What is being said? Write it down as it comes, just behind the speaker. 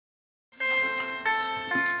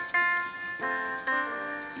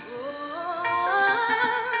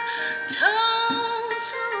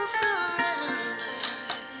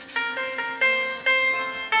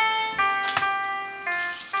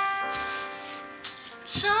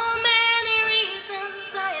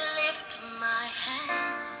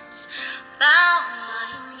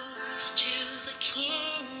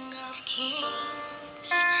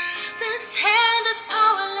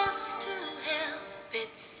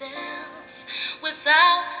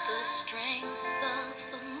without the strength of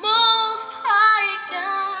the Most High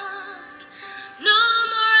God. No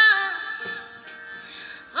more us,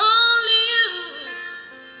 only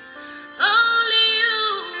you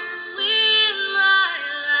in my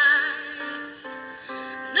life.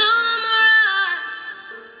 No more us,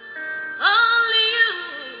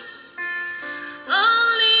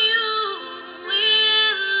 only you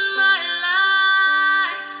in my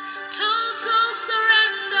life. Total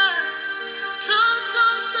surrender,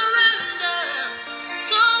 total surrender,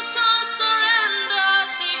 total surrender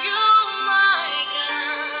to you, my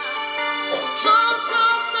God.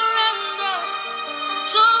 Total surrender,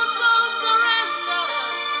 total surrender,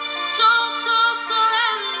 total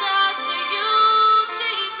surrender to you,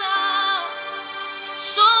 Jesus.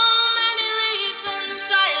 So many reasons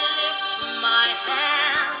I lift my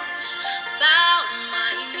hands, bow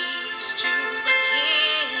my knees to the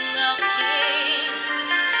King of Kings.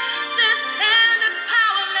 This hand is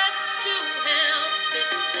powerless to help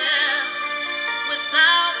itself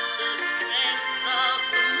without the strength of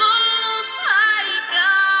the Most High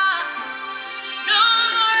God. No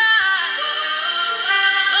more I,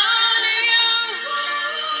 only you in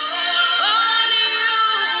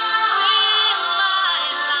my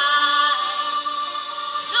life.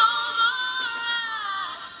 No more I,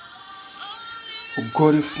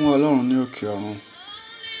 Ògo ni fún Ọlọ́run ní òkè ọ̀run.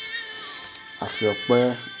 Àfi ọpẹ́,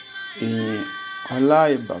 ìyìn, ọlá,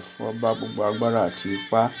 ìbà fún ọba gbogbo agbára àti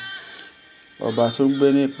ipá. Ọba tó ń gbé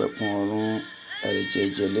ní ìpẹ̀kun ọ̀run,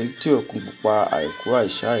 ẹ̀rẹ̀jẹ̀jẹ̀ létí òkun pupa, àìkú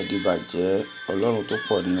àìsà ìdíbàjẹ́, Ọlọ́run tó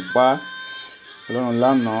pọ̀ ní ipá. Ọlọ́run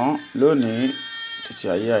lánàá, lónìí, títí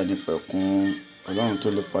ayé àìnípẹ̀kun. Ọlọ́run tó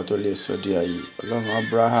lè pa tó lè sọ di ààyè. Ọlọ́run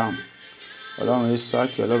Abraham, Ọlọ́run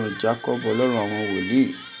Isaac, Ọlọ́run Jacob, Ọlọ́run àwọn wòlíì.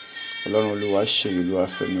 Ọlọ́run Olúwaṣeyì,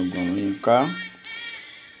 Olúwafẹ́mi Ògùnrún Yínká.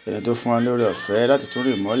 Ẹni tó fún wa lórí ọ̀fẹ́ láti tún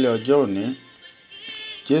rí ìmọ́lẹ̀ ọjọ́ òní.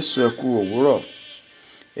 Jésù ẹ kú òwúrọ̀.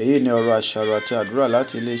 Èyí ni ọ̀rọ̀ àṣàrò àti àdúrà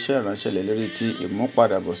láti iléeṣẹ́ ìránṣẹ́ ìlérí ti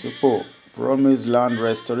ìmúpadàbọ̀sípò Promise Land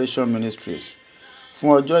Restoration Ministries fún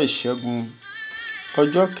ọjọ́ ìṣẹ́gun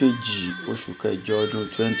ọjọ́ kejì oṣù kẹjọ ọdún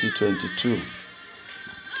 2022.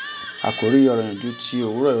 Àkòrí ọ̀rọ̀ ìyànjú ti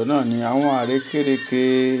òwúrọ̀ yìí náà ni àwọn àrékérekè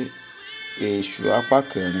èṣù apá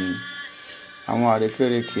kẹrin. Àwọn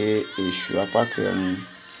àrékérekè èṣù apá kẹrin.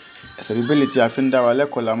 Ẹsẹ̀ bíbélì tí a fi ń dá wa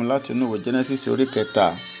lẹ́kọ̀ọ́ la mú láti inú ìwé Genesis orí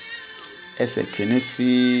 3 ẹsẹ̀ 1 sí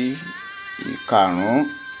 5.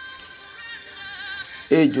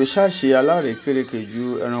 Ejò ṣáṣe alárékérekè ju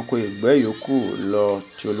ẹranko ìgbẹ́ yòókù lọ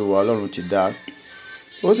tí Olúwa Ọlọ́run ti dá.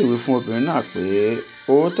 Ó sì wí fún obìnrin náà pé,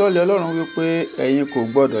 òótọ́ lé Ọlọ́run wí pé ẹ̀yin kò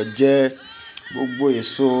gbọdọ̀ jẹ gbogbo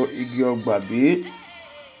èso igi ọgbà bí?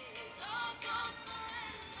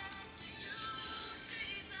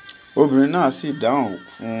 Obìnrin náà sì dáhùn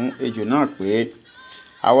fún ejò náà pé,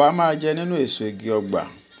 àwa máa jẹ nínú èso igi ọgbà,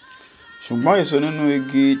 ṣùgbọ́n èso nínú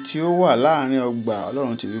igi tí ó wà láàrin ọgbà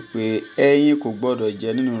Ọlọ́run ti wí pé ẹ̀yin kò gbọdọ̀ jẹ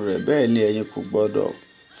nínú rẹ̀, bẹ́ẹ̀ ni ẹ̀yin kò gbọdọ̀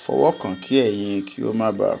fọwọ́ kàn kí ẹ̀yin kí ó má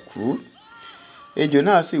baà kú. Ejò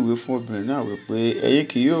náà sì wí fún obìnrin náà wípé ẹ̀yin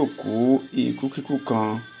kì yóò kú ikú kíkú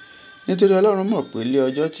kan, nítorí Ọlọ́run mọ̀ pé lé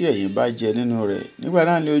ọjọ́ tí ẹ̀yin bá jẹ nínú rẹ̀, nígbà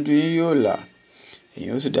náà ni ojú yín yóò là,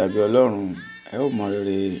 ẹ̀yin ó sì dàbí Ọlọ́run, ẹ ó mọ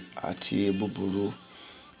rere àti búburú.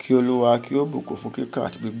 Kí Olúwa kí ó bùkún fún kíkà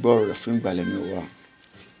àti gbígbọ́ ọ̀rọ̀ rẹ̀ fún ìgbàlà ẹ̀mí wa.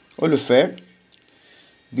 Olùfẹ́,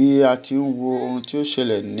 bí a ti ń wo ohun tí ó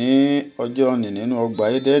ṣẹlẹ̀ ní ọjọ́ òní nínú ọgbà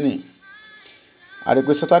Édẹ́nì, a rí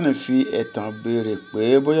pé Sátánì fi ẹ̀tàn béèrè pé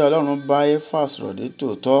bóyá Ọlọ́run bá Éfà sọ̀rọ̀ ní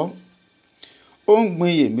tòótọ́. Ó ń gbin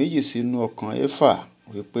iyèméjì sínú ọkàn Éfà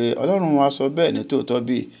wípé Ọlọ́run wá sọ bẹ́ẹ̀ ní tòótọ́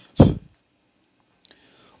bí?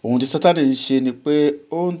 Ohun tí Sátánì ń ṣe ni pé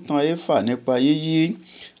ó ń tan Éfà nípa yíyí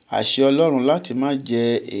àṣẹ Ọlọ́run láti má jẹ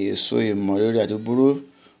èso ìmọ̀ rere àti búburú.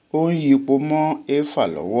 Ó ń yípo mọ́ Éfà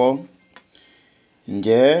lọ́wọ́.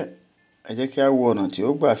 Ǹjẹ́ ẹ jẹ́ kí a wo ọ̀nà tí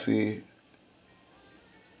ó gbà fi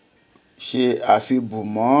ṣe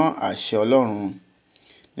àfibùmọ́ àṣẹ Ọlọ́run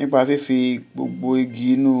nípa fífi gbogbo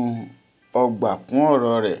igi inú ọgbà kún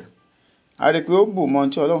ọ̀rọ̀ rẹ̀. A rí pé ó bù mọ́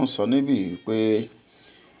tí Ọlọ́run sọ níbí pé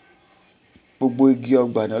gbogbo igi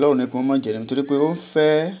ọgbà ni Ọlọ́run ní kí wọ́n má jẹ nítorí pé ó ń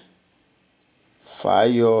fẹ́ fà á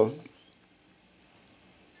yọ.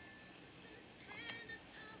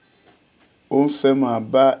 Ó ń fẹ́ máa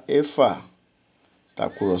bá Éfà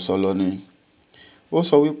tàkùrọ̀sọ lọ ni. Ó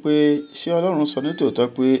sọ wípé ṣé Ọlọ́run sọ ní tòótọ́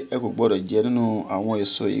pé ẹ kò gbọdọ̀ jẹ nínú àwọn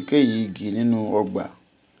èso èyíkéyìí igi nínú ọgbà?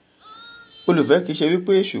 Olùfẹ́, kìí ṣe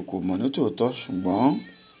wípé èṣù kò mọ̀ ní tòótọ́, ṣùgbọ́n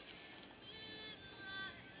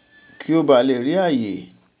kí ó bá lè rí ààyè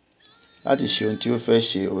láti ṣe ohun tí ó fẹ́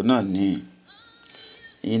ṣe, òun náà ni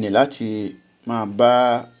ìyìn láti máa bá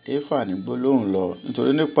Éfà ní gbólóhùn lọ,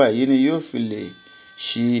 nítorí nípa èyí ni yóò fi lè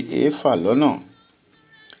ṣì Éfà lọ́nà.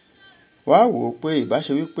 wá wò ó pé ìbá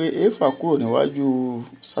ṣe wípé Éfà kúrò níwájú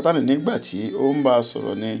Sátánì nígbà tí ó ń bá a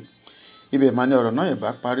sọ̀rọ̀ ni, ibẹ̀ máa ní ọ̀rọ̀ náà ìbá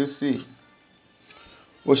parí sí.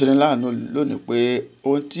 Ó ṣe ní láàánú lónìí pé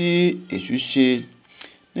ohun tí èṣù ṣe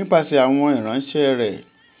nípasẹ̀ àwọn ìránṣẹ́ rẹ̀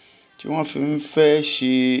tí wọ́n fi ń fẹ́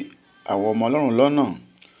ṣì àwọn ọmọ Ọlọ́run lọ́nà,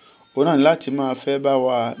 òun náà ní láti máa fẹ́ bá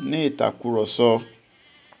wa ní ìtàkùrọ̀sọ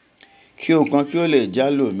kí ohun kan kí ó lè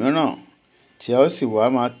jálò mìíràn tí a ó sì wá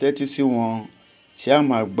máa tẹ́tí sí wọn, tí a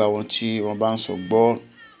máa gba ohun tí wọ́n bá ń sọ gbọ́.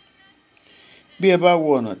 Bí ẹ bá wo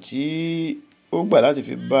ọ̀nà tí ó gbà láti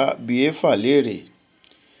fi bi Éfà léèrè,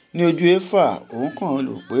 ní ojú Éfà, òun kàn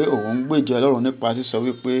rò pé òun ń gbèjà Ọlọ́run nípa sísọ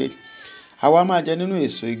wípé àwa máa jẹ nínú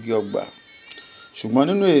èso igi ọgbà, ṣùgbọ́n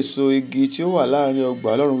nínú èso igi tí ó wà láàrin ọgbà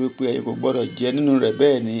Ọlọ́run wípé ẹ̀yin kò gbọdọ̀ jẹ nínú rẹ̀,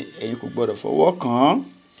 bẹ́ẹ̀ ni ẹ̀yin kò gbọdọ̀ fọwọ́ kàn án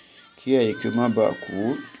kí ẹ̀yin kí ó má baà kú.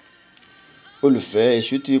 Olùfẹ́,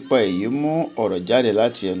 èṣù ti pa èyí mú ọ̀rọ̀ jáde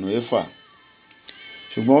láti ẹnu Éfà,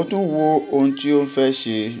 ṣùgbọ́n ó tún wo ohun tí ó ń fẹ́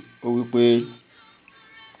ṣe. Ó wípé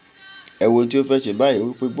ẹ wo ohun tí ó fẹ́ ṣe báyìí,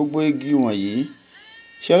 wípé gbogbo igi wọ̀nyí,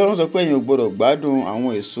 ṣé Ọlọ́run sọ pé ẹ̀yin ò gbọdọ̀ gbádùn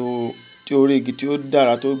àwọn èso tí orí igi tí ó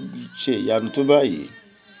dára tó ṣe ìyanu tó báyìí.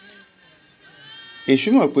 Èṣù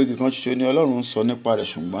mọ̀ pé igi kan ṣoṣo ni Ọlọ́run ń sọ nípa rẹ̀,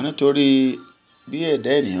 ṣùgbọ́n nítorí bí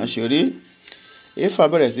ẹ̀dá ènìyàn ṣe rí, Éfà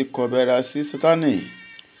bẹ̀rẹ̀ sí kọbiara sí Sátánì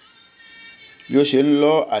bí ó ṣe ń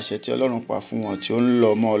lọ àṣẹ tí Ọlọ́run pa fún wọn tí ó ń lọ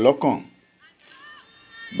mọ́ ọ lọ́kàn.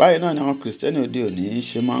 Báyìí náà ni àwọn Kìrìsìtẹ́nì òde òní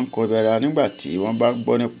ṣe máa ń kọbiara nígbà tí wọ́n bá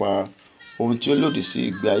gbọ́ nípa ohun tí ó lòdì sí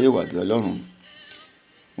ìgbé ayé ìwà bí Ọlọ́run.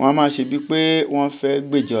 Wọ́n á máa ṣe bíi pé wọ́n fẹ́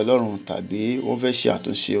gbèjà Ọlọ́run tàbí wọ́n fẹ́ ṣe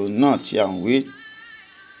àtúnṣe ohun náà tí à ń wí.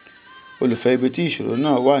 Olùfẹ́, ibi tí ìṣòro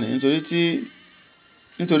náà wà ní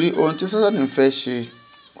nítorí ohun tí Sátánì ń fẹ́ ṣe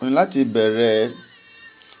kò ní láti bẹ̀rẹ̀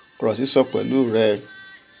ọ̀rọ̀ sísọ pẹ̀lú rẹ,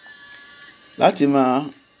 láti máa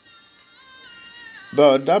bá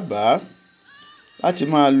ọ dábàá, láti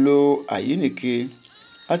máa lo àyíníke,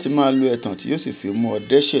 láti máa lo ẹ̀tàn tí yóò sì fi mú ọ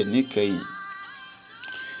dẹ́ṣẹ̀ níkẹyìn.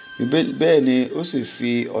 Bẹ́ẹ̀ ni ó sì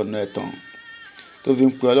fi ọ̀nà ẹ̀tàn tó fi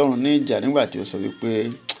ń pe Ọlọ́run ní ìjà nígbà tí ó sọ wípé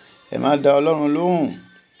ẹ má dá Ọlọ́run lóhùn,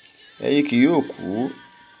 ẹ̀yin kì yóò kú.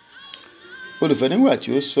 Olùfẹ́, nígbà tí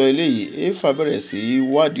ó sọ eléyìí, Éfà bẹ̀rẹ̀ sí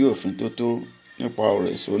wádìí òfin tó tó nípa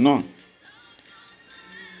ọ̀rọ̀ èso náà.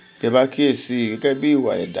 Bí ẹ bá kíyèsí gẹ́gẹ́ bí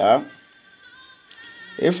ìwà ẹ̀dá,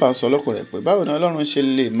 Éfà sọ lọ́kàn rẹ̀ pé báwo ni Ọlọ́run ṣe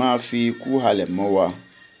lè máa fi ikú halẹ̀ mọ́ wa.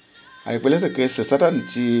 Àìpẹ́ lẹ́sẹ̀kẹsẹ̀ Sátánì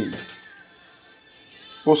tí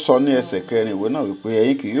ó sọ ní ẹsẹ̀ 4 ìwé náà wípé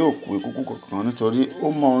ẹ̀yin kì yóò kú ikú kankan, nítorí ó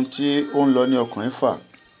mọ ohun tí ó ń lọ ní ọkàn Éfà.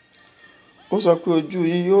 Ó sọ pé ojú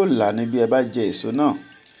yín yóò là ní bí ẹ bá jẹ èso náà,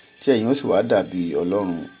 tí ẹ̀yin ó sì wá dàbí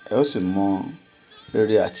Ọlọ́run, ẹ ó sì mọ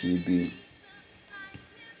rere àti ibi.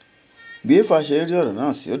 Bí Éfà ṣe rí ọ̀rọ̀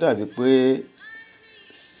náà sí, ó dàbí pé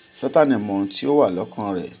Sátánì mọ ohun tí ó wà lọ́kàn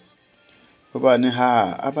rẹ̀. Ó bá ní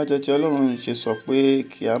abájọ tí Ọlọ́run ṣe sọ pé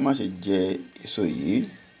kí a má ṣe jẹ èso yìí.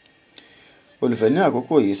 Olùfẹ́, ní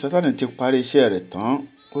àkókò yìí Sátánì ti parí iṣẹ́ rẹ̀ tán,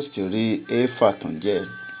 ó sì ti rí Éfà tàn jẹ.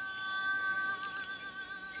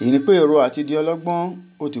 Èyí ni pé èrò àti di ọlọ́gbọ́n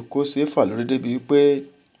ó ti kó sí Éfà lórí débi wípé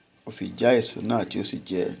ó fi já èso náà tí ó sì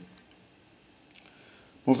jẹ.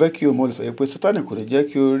 Mo fẹ́ kí o mọ̀, olùfẹ́, wípé Sátánì kò ní jẹ́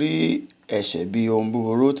kí o rí ẹ̀ṣẹ̀ bí ohun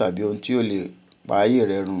búburú tàbí ohun tí ó lè pa ayé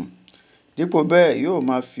rẹ run. Dípò bẹ́ẹ̀, yóò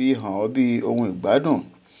máa fi hàn ọ́ bí ohun ìgbádùn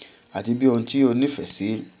àti bí ohun tí o nífẹ̀ẹ́ sí.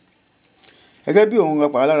 Gẹ́gẹ́ bí ohun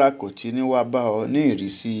apalára kò ti ní wá bá ọ ní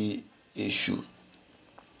ìrísí èṣù,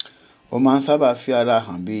 ó máa ń sábà fi ara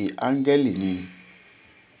hàn bí áńgẹ́lì ni.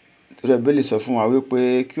 Torí Bíbélì sọ fún wa wípé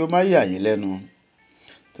kí ó má yà yín lẹ́nu,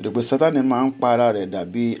 torí pé Sátánì máa ń pa ara rẹ̀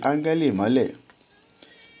dàbí áńgẹ́lì ìmọ́lẹ̀.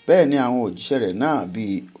 Bẹ́ẹ̀ ni àwọn òjíṣẹ́ rẹ̀ náà bí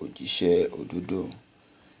òjíṣẹ́ òdodo.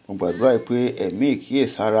 Mo gbàdúrà pé ẹ̀mí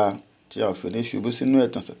ìkíyèsára tí a ò fi ní ṣubú sínú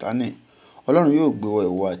ẹ̀tàn Sátánì, Ọlọ́run yóò gbé wọ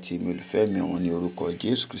ìwọ àti èmi olùfẹ́ mi wọn ní orúkọ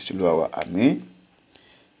Jésù Kristi Olúwa wa. Àmín.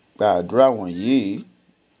 Gba àdúrà wọ̀nyí.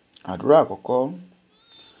 Àdúrà àkọ́kọ́.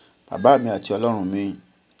 Bàbá mi àti Ọlọ́run mi,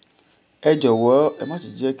 ẹ jọ̀wọ́ ẹ má ṣe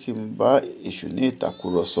jẹ́ kí n bá èṣù ní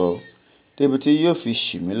ìtàkùrọ̀sọ débi tí yóò fi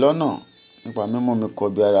ṣì mí lọ́nà nípa mímú mi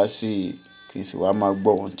kọbiara sí i kí n sì wá máa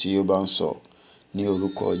gbọ́ ohun tí ó bá ń sọ ní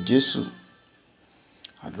orúkọ Jésù.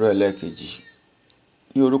 Àdúrà ẹlẹ́ẹ̀kejì.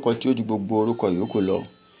 Ní orúkọ tí ó ju gbogbo orúkọ yòókù lọ,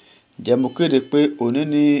 ǹjẹ́ mo kéde pé òní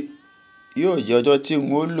ni yóò jẹ́ ọjọ́ tí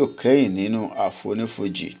n ó lò kẹ́yìn nínú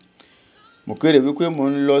àfonífojì. Mo kéde wípé mo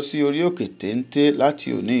ń lọ sí orí òkè téńté láti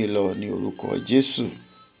òní lọ ní orúkọ Jésù.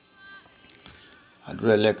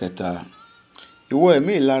 Àdúrà ẹlẹ́ẹ̀kẹta. Ìwọ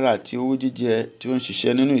ẹ̀mí ìlara àti owú jíjẹ tí ó ń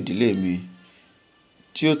ṣiṣẹ́ nínú ìdílé mi,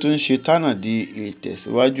 tí ó tún ń ṣe tánà di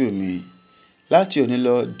ìtẹ̀síwájú mi, láti òní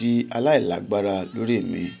lọ di aláìlágbára lórí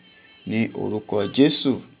mi ní orúkọ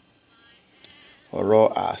Jésù. Ọ̀rọ̀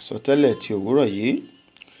àsọtẹ́lẹ̀ ti òwúrọ̀ yìí.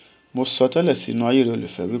 Mo sọ tẹ́lẹ̀ sínú ayé rẹ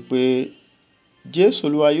olùfẹ́ wípé Jésù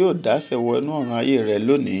Olúwa yóò dásẹ̀ wọ inú ọ̀run ayé rẹ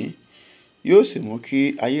lónìí, yóò sì mú kí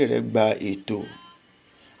ayé rẹ gba ètò.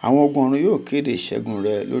 Àwọn ogun ọ̀run yóò kéde ìṣẹ́gun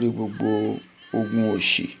rẹ lórí gbogbo ogun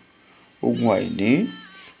òṣì, ogun àìní,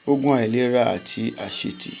 ogun àìlera àti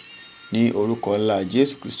àṣetì ní orúkọ ńlá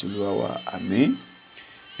Jésù Kristi Olúwa wa. Àmín.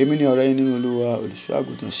 Èmi ni ọ̀rẹ́ yín nínú Olúwa,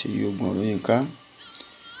 olùṣọ́-àgùntàn Ṣèyí Ogun Ọ̀run Yínká.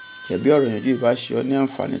 Bí ọ̀rọ̀ ìyànjú yìí bá ṣe ọ́ ní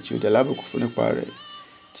àǹfààní tí ó jẹ́ alábùkún fún nípa rẹ̀,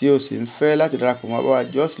 tí o sì ń fẹ́ láti darapọ̀ mọ́ wa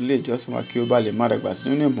jọ́sìn ilé ìjọsìn wa kí o bá lè máa dàgbà sí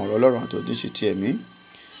nínú ìmọ̀ ọ̀rọ̀ Ọlọ́run àti òtítọ́ ti ẹ̀mí.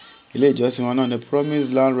 Ilé ìjọsìn wa náà ni Promise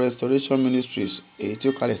Land Restoration Ministries, èyí tí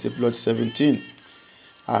ó kalẹ̀ sí plot 17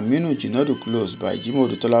 Aminu Jinadu Close by Jimoh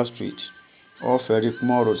Odutola Street, off Eric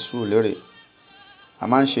Moore Road, Surulere. A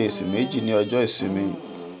máa ń ṣe ìsìn méjì ní ọjọ́ ìsinmi.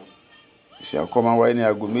 Ìsìn àkọ́kọ́ máa ń wáyé ní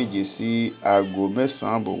aago 7 sí aago 9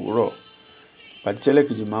 àbọ̀ òwúrọ̀. Ìpàdé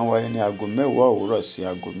tẹ́lẹ̀kejì máa ń wáyé ní aago 10 òwúrọ̀ sí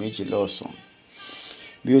aago 12 ọ̀sán.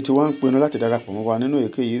 Bí o ti wá ń pinnu láti darapọ̀ mọ́ wa nínú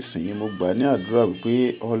èyíkéyìí ìsìn yìí, mo gbà ní àdúrà wípé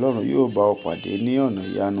Ọlọ́run yóò bá ọ pàdé ní ọ̀nà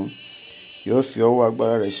ìyanu. Yóò fi ọwọ́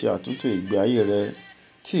agbára rẹ̀ ṣe àtúntò ìgbé ayé rẹ,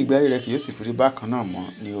 tí ìgbé ayé rẹ kì yóò sì fi rí bákan náà mọ́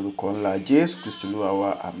ní orúkọ ńlá Jésù Kristi Olúwa wa.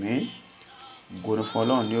 Àmín. Ògo ni fún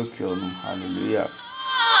Ọlọ́run ní òkè ọ̀run. Hallelujah.